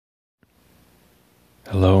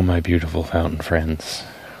Hello, my beautiful fountain friends.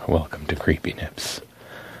 Welcome to Creepy Nips.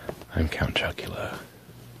 I'm Count Chuckula.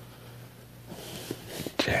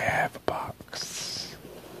 Jab box.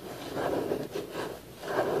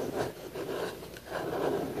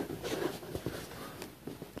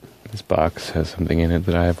 This box has something in it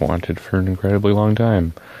that I have wanted for an incredibly long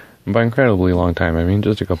time. And by incredibly long time, I mean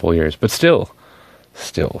just a couple of years. But still. We're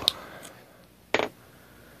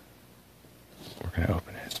gonna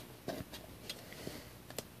open it.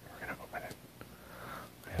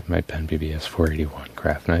 I have my Pen BBS 481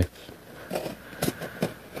 craft knife.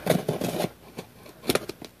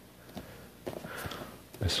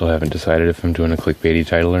 I still haven't decided if I'm doing a clickbaity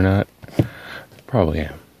title or not. Probably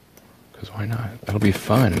am. Because why not? That'll be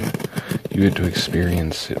fun. You get to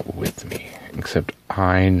experience it with me. Except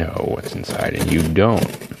I know what's inside and you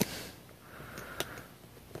don't.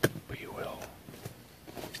 But you will.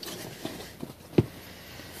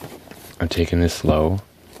 I'm taking this slow.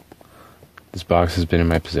 This box has been in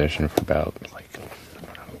my possession for about,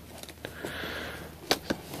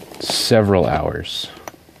 several hours.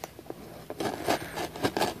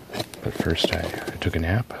 But first I took a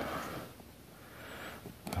nap.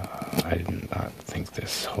 I did not think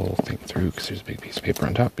this whole thing through because there's a big piece of paper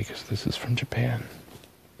on top because this is from Japan.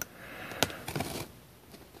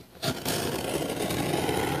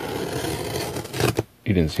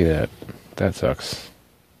 You didn't see that. That sucks.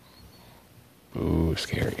 Ooh,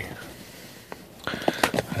 scary.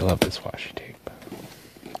 I love this washi tape.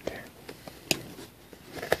 Okay.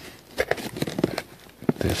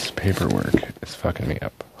 This paperwork is fucking me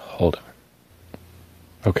up. Hold on.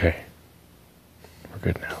 Okay. We're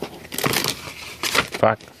good now.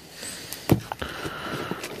 Fuck.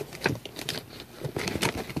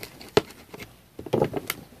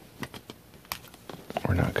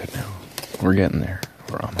 We're not good now. We're getting there.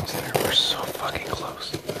 We're almost there. We're so fucking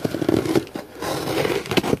close.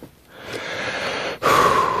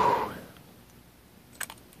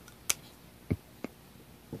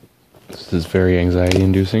 This is very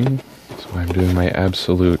anxiety-inducing, so I'm doing my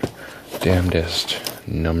absolute damnedest.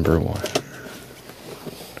 Number one.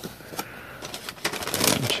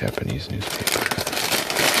 Japanese newspaper.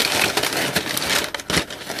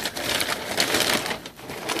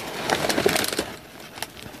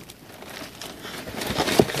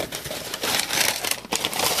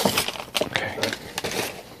 Okay.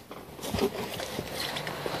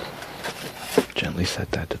 Gently set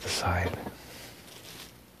that to the side.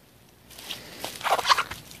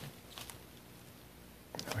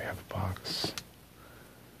 We have a box.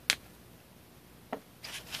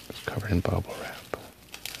 It's covered in bubble wrap.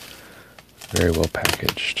 Very well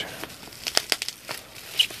packaged.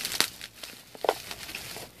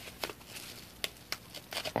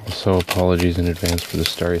 Also, apologies in advance for the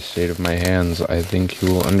starry state of my hands. I think you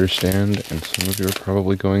will understand, and some of you are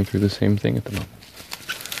probably going through the same thing at the moment.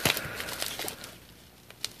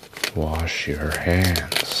 Wash your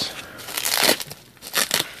hands.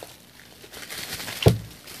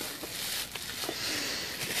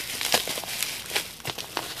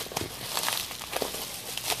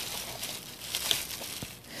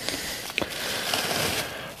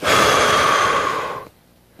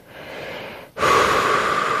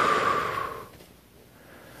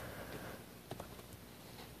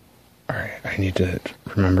 I need to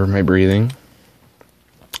remember my breathing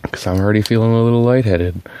because I'm already feeling a little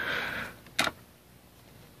lightheaded.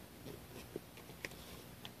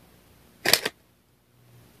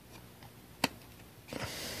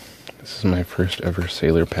 This is my first ever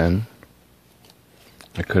Sailor pen.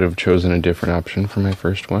 I could have chosen a different option for my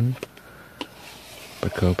first one,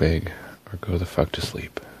 but go big or go the fuck to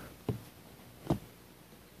sleep.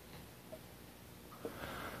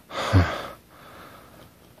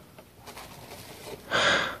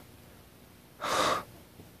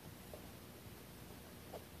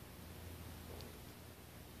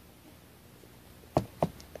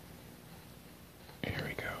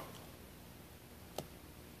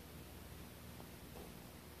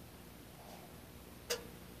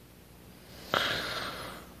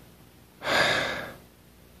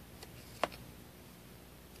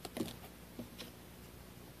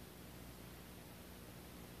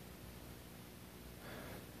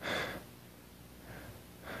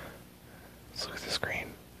 Look at the screen.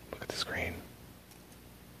 Look at the screen.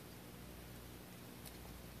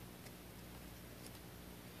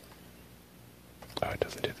 Oh, it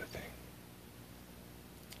doesn't do the thing.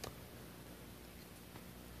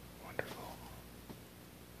 Wonderful.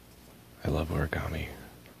 I love origami.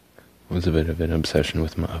 It was a bit of an obsession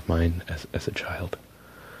of mine as a child.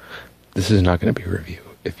 This is not going to be a review.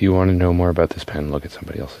 If you want to know more about this pen, look at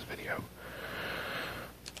somebody else's video.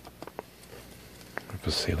 have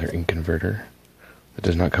a Sailor ink converter. It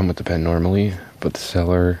does not come with the pen normally, but the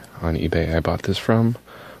seller on eBay I bought this from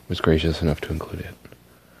was gracious enough to include it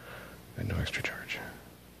at no extra charge.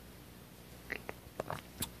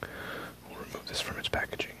 We'll remove this from its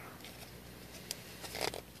packaging.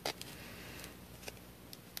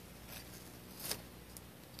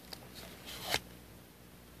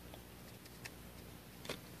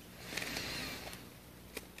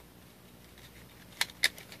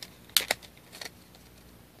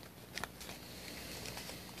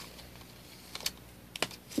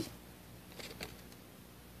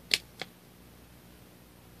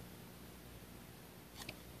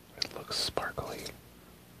 Sparkly.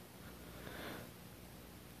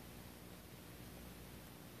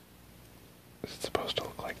 Is it supposed to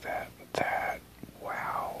look like that?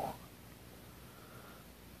 Wow.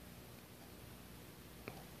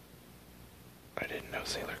 I didn't know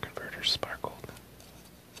Sailor converters sparkled.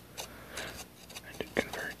 And it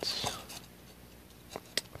converts.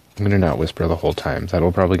 I'm gonna not whisper the whole time.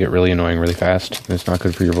 That'll probably get really annoying really fast, and it's not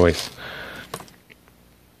good for your voice.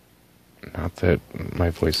 Not that my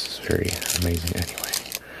voice is very amazing anyway.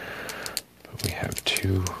 But we have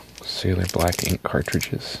 2 Sailor Black ink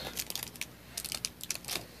cartridges.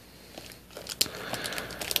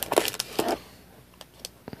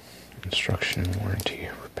 Instruction and warranty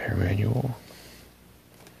repair manual.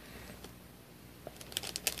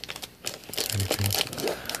 Is there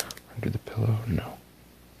anything under the pillow? No.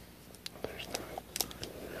 There's not.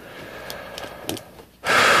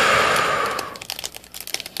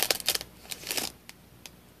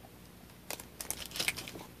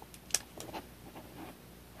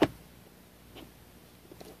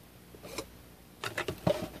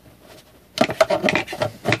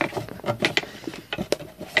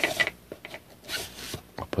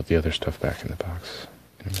 Put the other stuff back in the box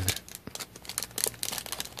in a minute.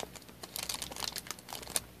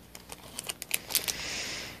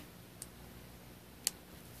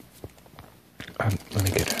 Let me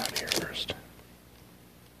get it out of here first.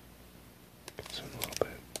 Get zoom a little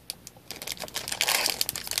bit.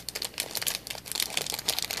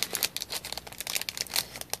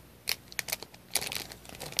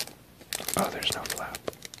 Oh, there's no flap.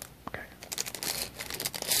 Okay.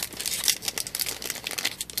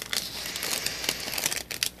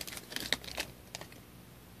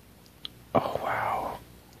 Oh, wow.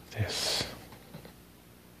 This.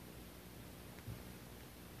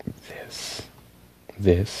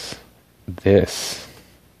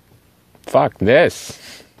 Fuck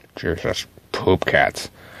this. Jesus, poop cats.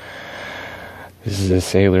 This is a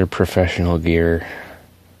Sailor Professional Gear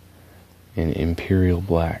in Imperial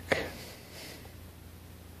Black.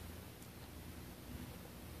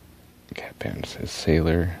 Cat band says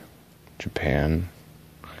Sailor, Japan,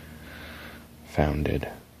 founded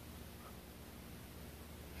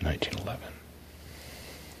 1911.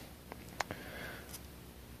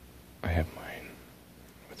 I have mine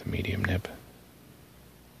with a medium nib.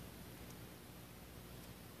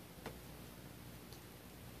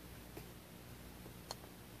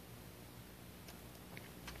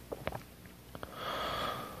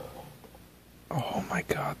 Oh my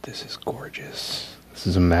god, this is gorgeous. This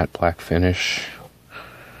is a matte black finish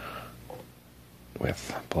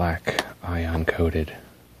with black ion coated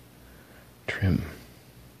trim.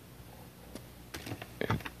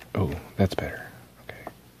 Oh, that's better. Okay.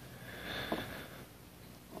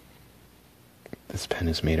 This pen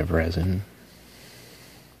is made of resin.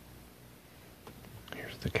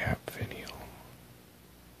 Here's the cap finial.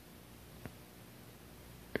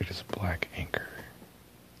 It is a black anchor.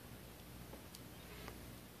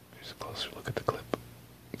 Here's a closer look at the clip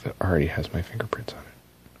that already has my fingerprints on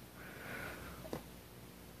it.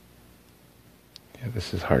 Yeah,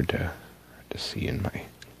 this is hard to see in my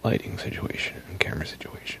lighting situation and camera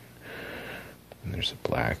situation. And there's a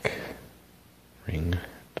black ring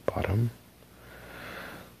at the bottom.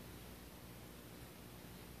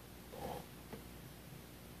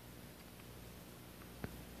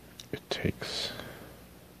 It takes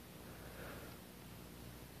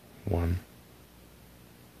 1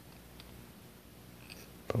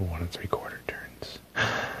 3/4 turns.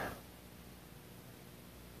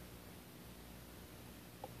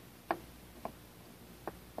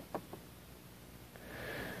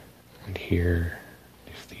 And here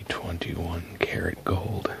is the 21 karat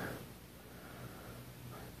gold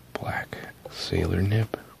black Sailor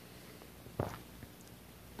nib.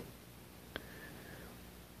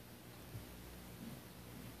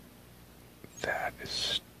 That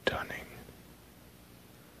is stunning.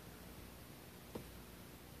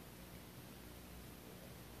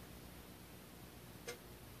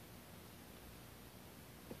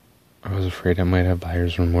 I was afraid I might have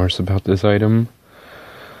buyer's remorse about this item,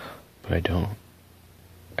 but I don't.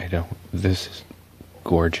 This is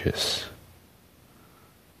gorgeous.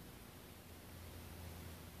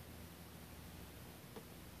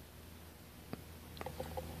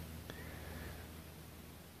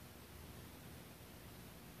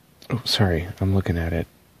 Oh, sorry, I'm looking at it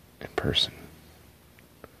in person.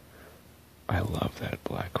 I love that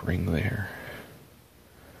black ring there.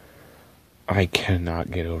 I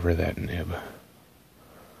cannot get over that nib.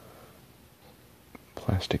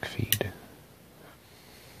 Plastic feed.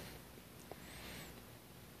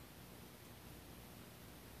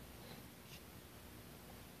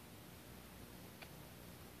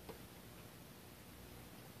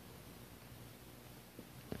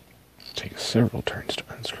 Takes several turns to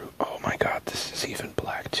unscrew. Oh my god, this is even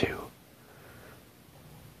black too.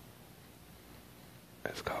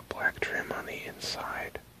 It's got black trim on the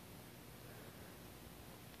inside.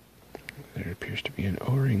 There appears to be an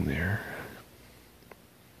O-ring there.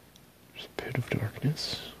 There's a bit of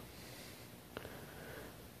darkness.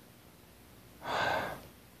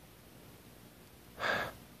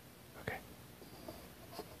 Okay. Okay.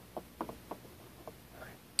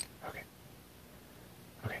 Okay.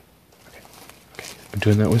 Okay. Okay. I'm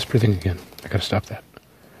doing that whisper thing again. I gotta stop that.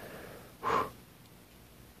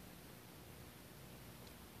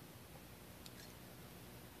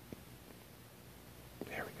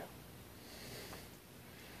 There we go.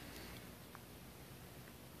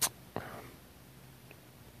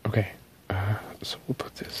 Okay, so we'll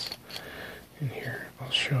put this in here. I'll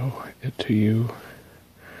show it to you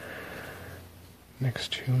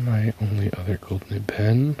next to my only other gold nib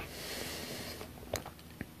pen.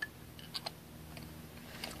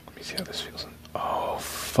 Let me see how this feels. Oh,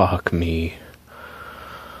 fuck me.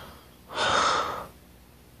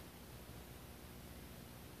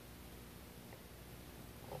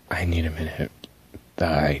 I need a minute.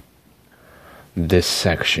 This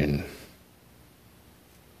section.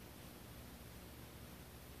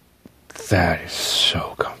 That is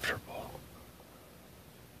so comfortable.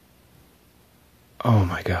 Oh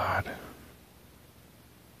my god.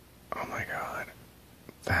 Oh my god.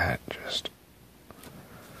 That just...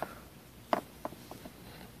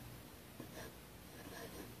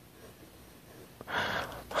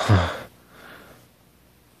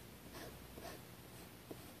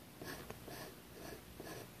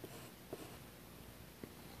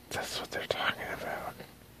 That's what they're talking about.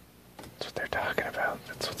 That's what they're talking about.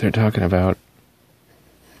 That's what they're talking about.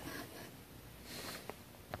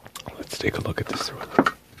 Let's take a look at this. Let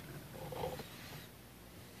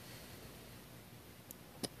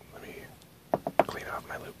me clean off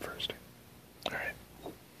my loop first. Alright.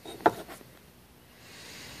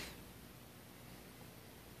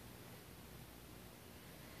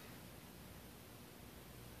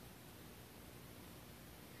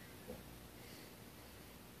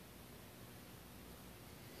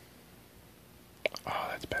 Oh,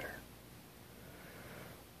 that's better.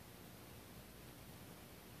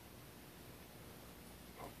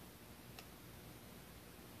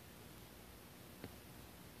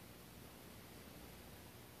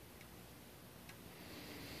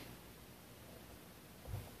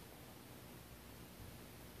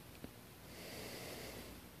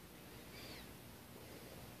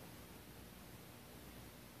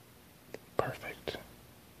 Perfect.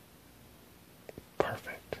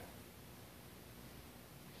 Perfect.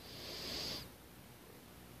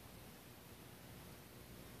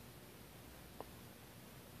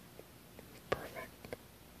 Perfect.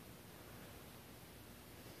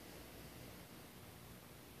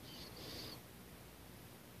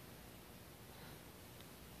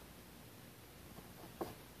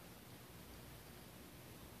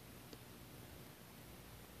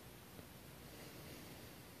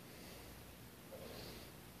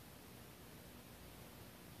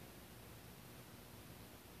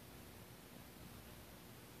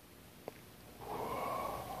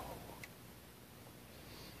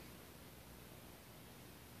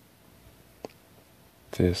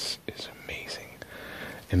 This is amazing.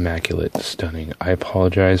 Immaculate, stunning. I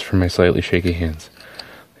apologize for my slightly shaky hands.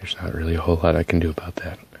 There's not really a whole lot I can do about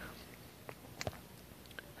that.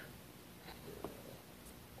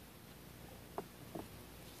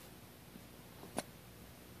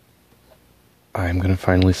 I'm going to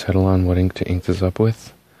finally settle on what ink to ink this up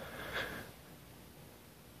with.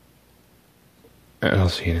 And I'll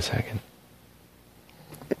see you in a second.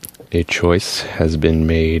 A choice has been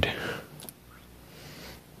made.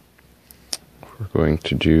 We're going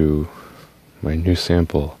to do my new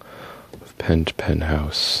sample of Pen to Pen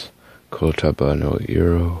House, Kotaba no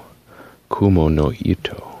Iro, Kumo no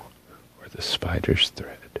Ito, or the Spider's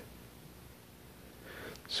Thread.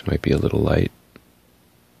 This might be a little light,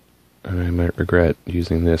 and I might regret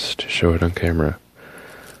using this to show it on camera.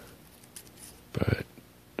 But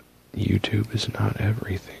YouTube is not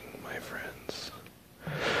everything, my friends.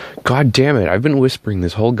 God damn it, I've been whispering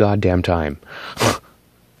this whole goddamn time.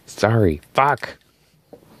 Sorry, fuck.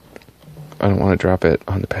 I don't want to drop it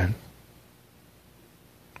on the pen.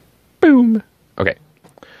 Boom. Okay.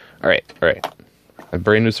 Alright. I have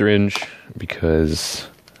brand new syringe because...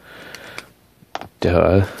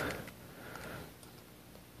 duh.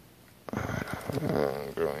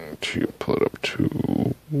 I'm going to pull it up to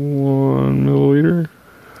 1 milliliter.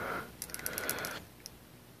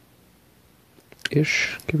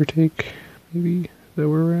 Ish, give or take. Maybe. Is that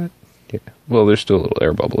where we're at? Yeah. Well, there's still a little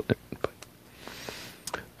air bubble in it. But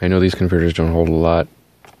I know these converters don't hold a lot.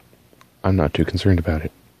 I'm not too concerned about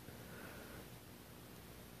it.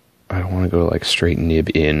 I don't want to go like straight nib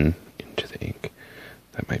into the ink.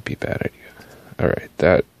 That might be a bad idea. Alright,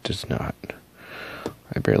 that does not.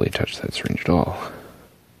 I barely touched that syringe at all.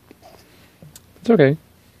 It's okay.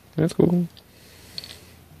 That's cool.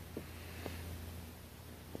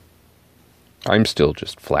 I'm still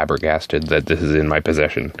just flabbergasted that this is in my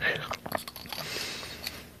possession.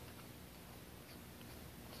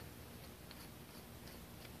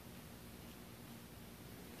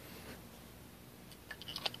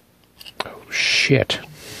 Oh, shit.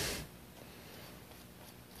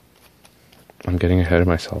 I'm getting ahead of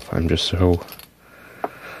myself. I'm just so...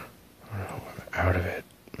 I'm out of it,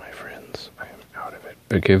 my friends. I am out of it.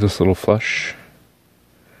 I gave this little flush.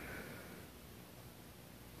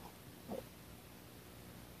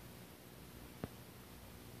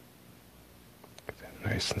 Get that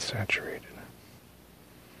nice and saturated.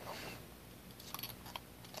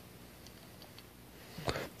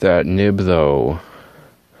 That nib, though.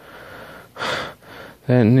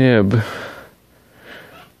 That nib.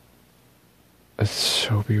 It's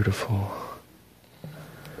so beautiful.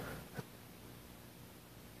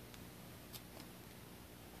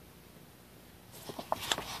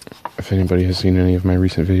 If anybody has seen any of my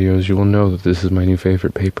recent videos, you will know that this is my new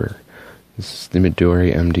favorite paper. This is the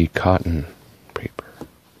Midori MD Cotton paper.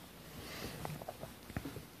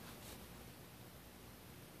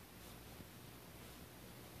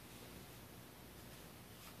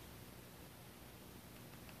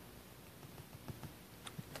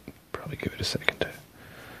 Probably give it a second to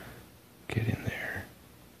get in there.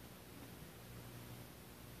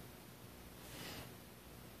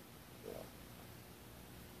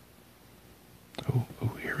 Oh,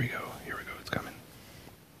 here we go. It's coming.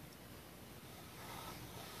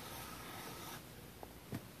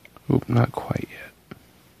 Oop, not quite yet.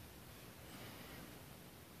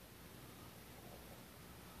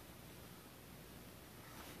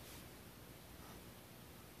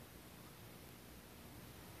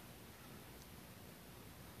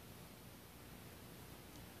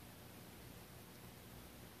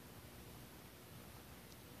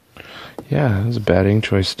 Yeah, that was a bad ink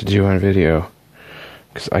choice to do on video,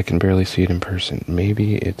 because I can barely see it in person.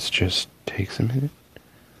 Maybe it's just takes a minute?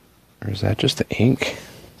 Or is that just the ink?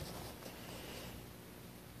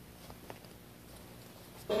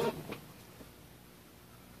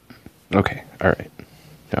 Okay, alright.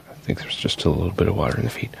 No, I think there's just a little bit of water in the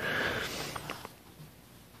feet.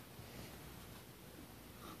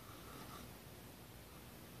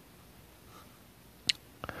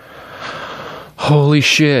 Holy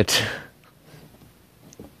shit!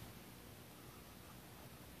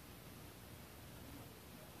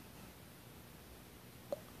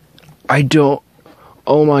 I don't...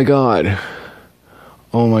 Oh my god,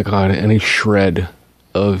 any shred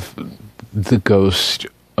of the ghost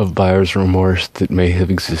of buyer's remorse that may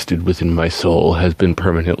have existed within my soul has been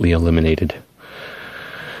permanently eliminated.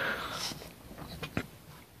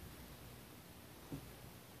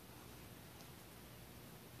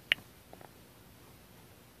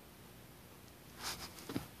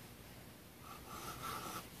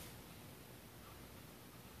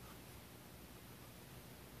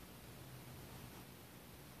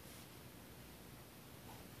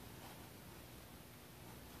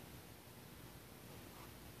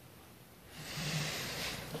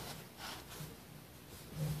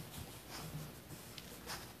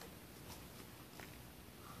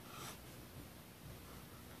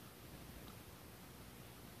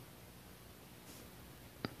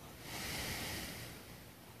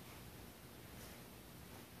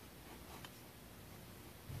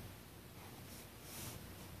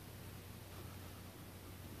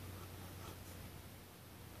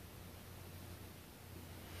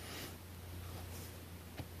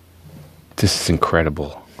 This is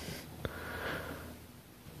incredible.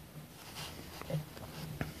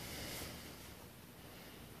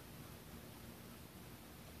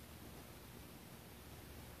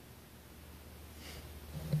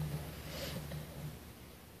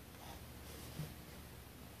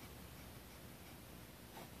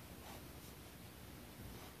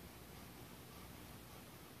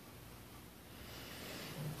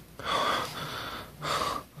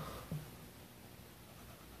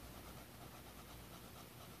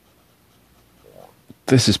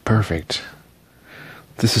 This is perfect.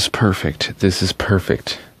 This is perfect. This is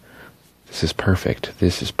perfect. This is perfect.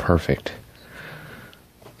 This is perfect.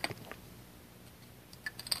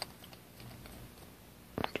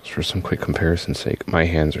 Just for some quick comparison's sake, my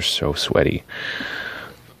hands are so sweaty.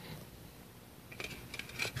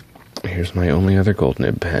 Here's my only other gold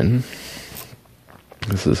nib pen.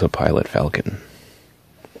 This is a Pilot Falcon.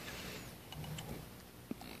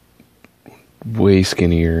 Way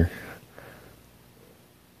skinnier.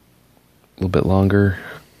 A little bit longer.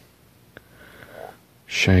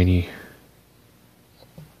 Shiny.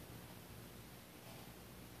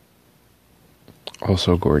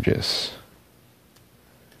 Also gorgeous.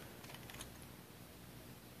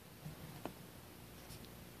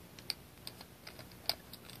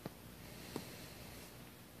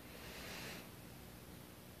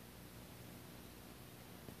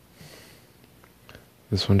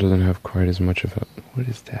 This one doesn't have quite as much of a... What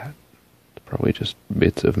is that? It's probably just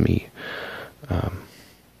bits of me.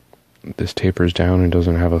 This tapers down and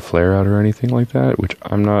doesn't have a flare out or anything like that, which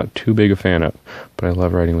I'm not too big a fan of, but I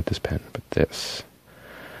love writing with this pen. But this,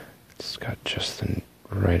 it's got just the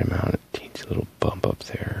right amount of teensy little bump up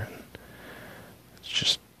there. It's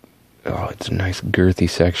just, oh, it's a nice girthy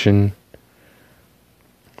section.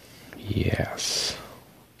 Yes.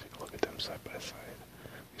 Take a look at them side by side.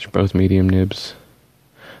 These are both medium nibs.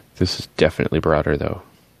 This is definitely broader though.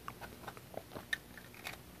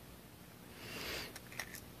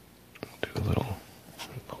 Do a little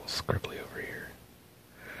scribbly over here.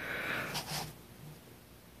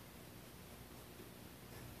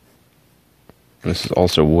 This is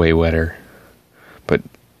also way wetter, but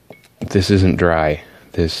this isn't dry.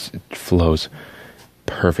 This flows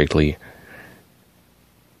perfectly.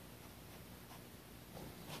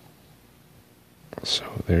 So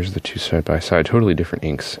there's the two side by side, totally different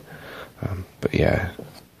inks. But yeah,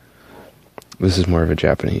 this is more of a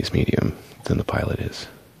Japanese medium than the Pilot is.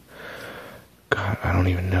 God, I don't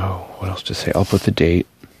even know what else to say. I'll put the date.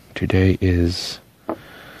 Today is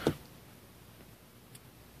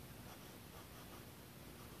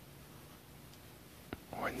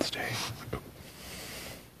Wednesday.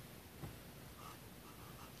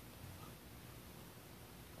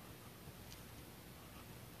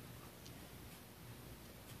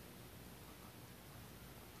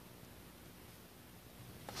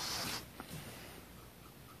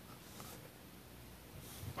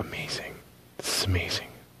 Amazing. This is amazing.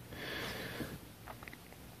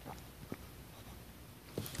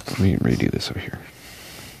 Let me redo this over here.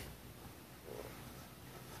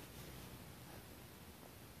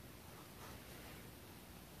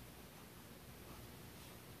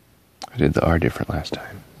 I did the R different last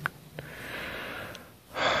time.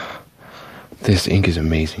 This ink is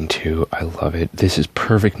amazing too. I love it. This is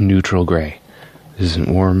perfect neutral gray. This isn't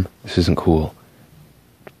warm. This isn't cool.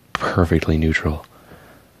 Perfectly neutral.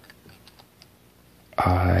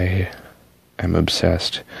 I am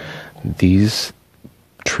obsessed. These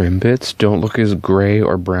trim bits don't look as gray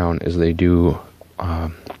or brown as they do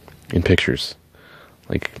in pictures,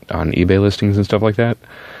 like on eBay listings and stuff like that.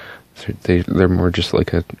 They're more just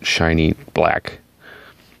like a shiny black,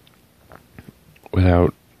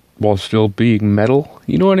 while still being metal.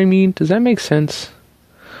 You know what I mean? Does that make sense?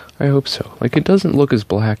 I hope so. Like, it doesn't look as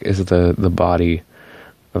black as the body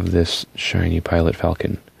of this shiny Pilot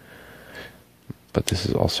Falcon. But this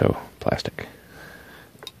is also plastic.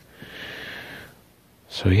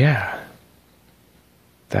 So yeah,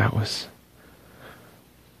 that was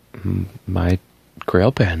my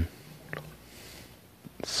Grail pen.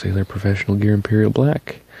 Sailor Professional Gear Imperial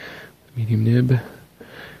Black. Medium nib.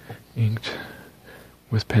 Inked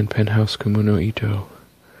with Pen House Kimono Ito.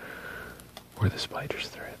 Or the Spider's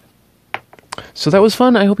Thread. So that was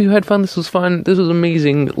fun. I hope you had fun. This was fun. This was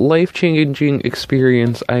amazing. Life-changing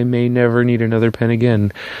experience. I may never need another pen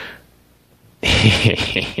again.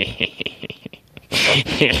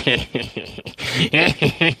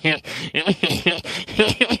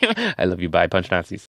 I love you. Bye, Punch Nazis.